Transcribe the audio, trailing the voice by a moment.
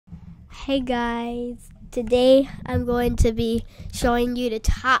Hey guys, today I'm going to be showing you the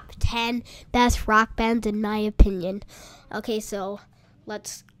top 10 best rock bands in my opinion. Okay, so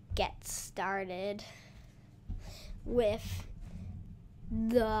let's get started with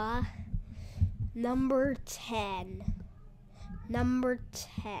the number 10. Number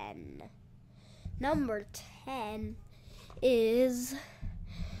 10 is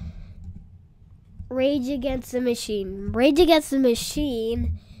Rage Against the Machine. Rage Against the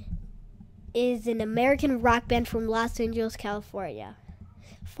Machine is an American rock band from Los Angeles, California.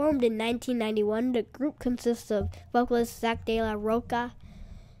 Formed in 1991, the group consists of vocalist Zack de la Rocha,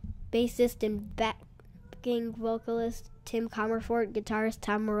 bassist and backing vocalist Tim Comerford, guitarist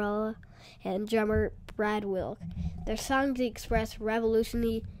Tom Morello, and drummer Brad Wilk. Their songs express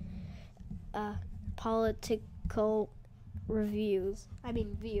revolutionary political views.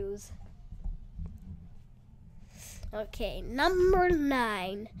 Okay, number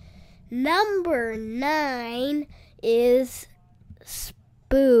 9. Number 9 is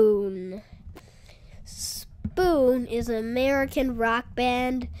Spoon. Spoon is an American rock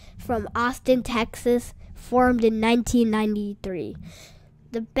band from Austin, Texas, formed in 1993.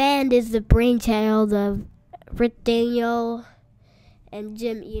 The band is the brainchild of Rick Daniel and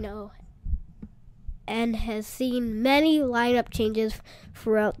Jim Eno and has seen many lineup changes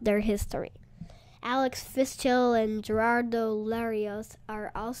throughout their history. Alex Fischel and Gerardo Larios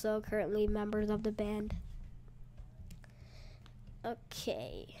are also currently members of the band.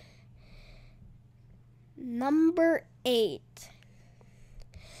 Okay. Number 8.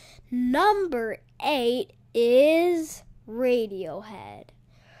 Number 8 is Radiohead.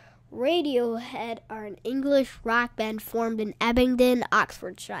 Radiohead are an English rock band formed in Abingdon,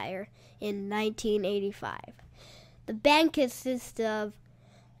 Oxfordshire in 1985. The band consists of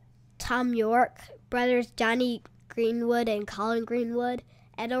Tom York, brothers Johnny Greenwood and Colin Greenwood,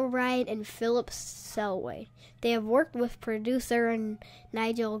 Ed O'Brien, and Philip Selway. They have worked with producer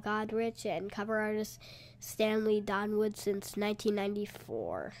Nigel Godrich and cover artist Stanley Donwood since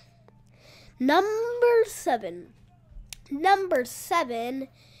 1994. Number 7. Number 7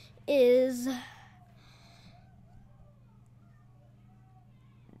 is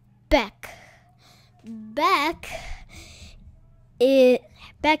Beck. Beck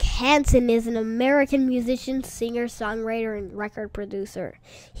Hansen is an American musician, singer, songwriter, and record producer.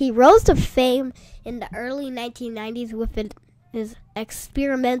 He rose to fame in the early 1990s with his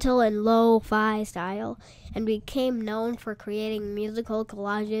experimental and lo-fi style and became known for creating musical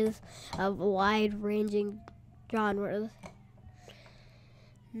collages of wide-ranging genres.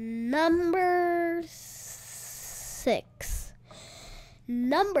 Number 6.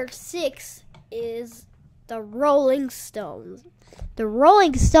 Number 6 is the Rolling Stones. The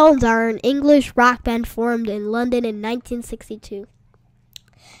Rolling Stones are an English rock band formed in London in 1962.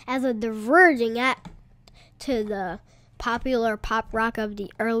 As a diverging act to the popular pop rock of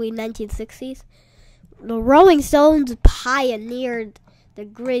the early 1960s, the Rolling Stones pioneered the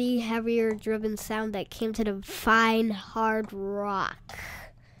gritty, heavier driven sound that came to define hard rock.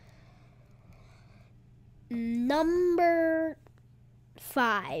 Number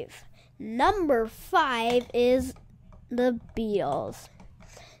 5. Number 5 is the Beatles.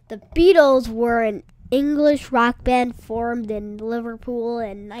 The Beatles were an English rock band formed in Liverpool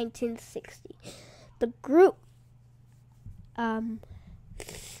in 1960. The group,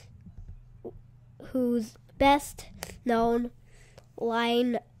 whose best known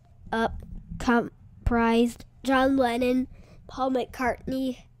line-up comprised John Lennon, Paul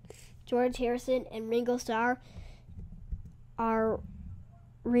McCartney, George Harrison, and Ringo Starr, are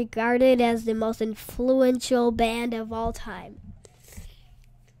regarded as the most influential band of all time.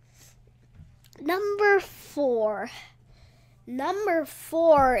 Number 4. Number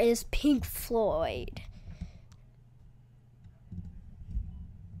 4 is Pink Floyd.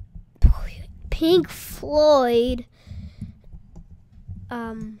 Pink Floyd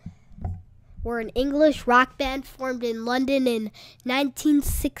were an English rock band formed in London in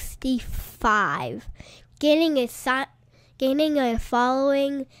 1965, gaining a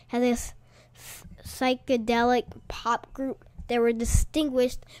following as a psychedelic pop group. They were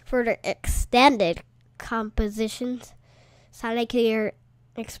distinguished for their extended compositions, sonic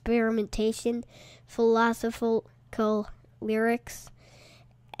experimentation, philosophical lyrics,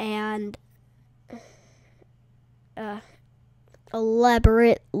 and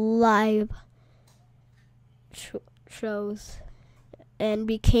elaborate live shows, and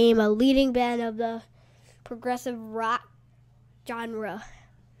became a leading band of the progressive rock genre.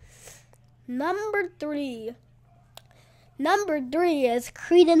 Number 3 is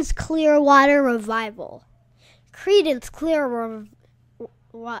Creedence Clearwater Revival. Creedence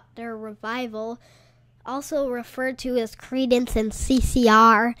their revival, also referred to as Creedence and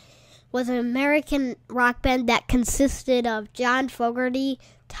CCR, was an American rock band that consisted of John Fogerty,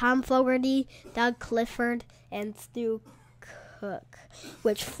 Tom Fogerty, Doug Clifford, and Stu Cook,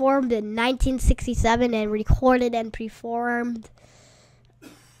 which formed in 1967 and recorded and performed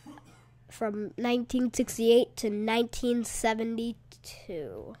from 1968 to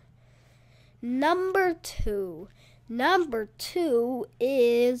 1972. Number two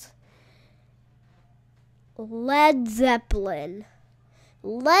is Led Zeppelin.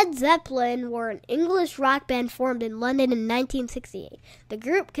 Led Zeppelin were an English rock band formed in London in 1968. The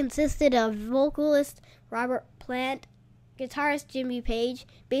group consisted of vocalist Robert Plant, guitarist Jimmy Page,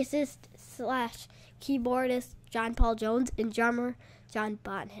 bassist / keyboardist John Paul Jones, and drummer John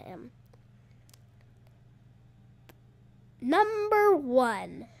Bonham. Number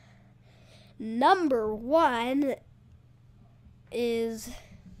one is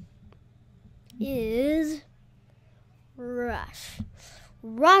Rush.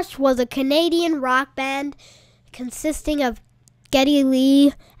 Rush was a Canadian rock band consisting of Geddy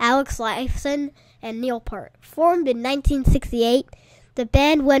Lee, Alex Lifeson, and Neil Peart. Formed in 1968, the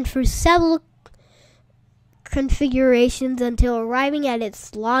band went through several configurations until arriving at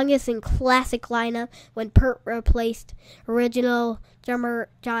its longest and classic lineup when Peart replaced original drummer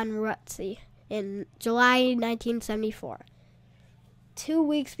John Rutsey in July 1974. 2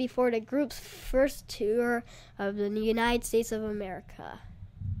 weeks before the group's first tour of the United States of America.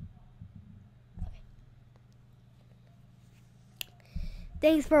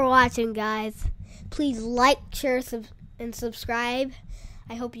 Thanks for watching, guys. Please like, share, and subscribe.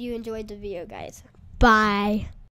 I hope you enjoyed the video, guys. Bye.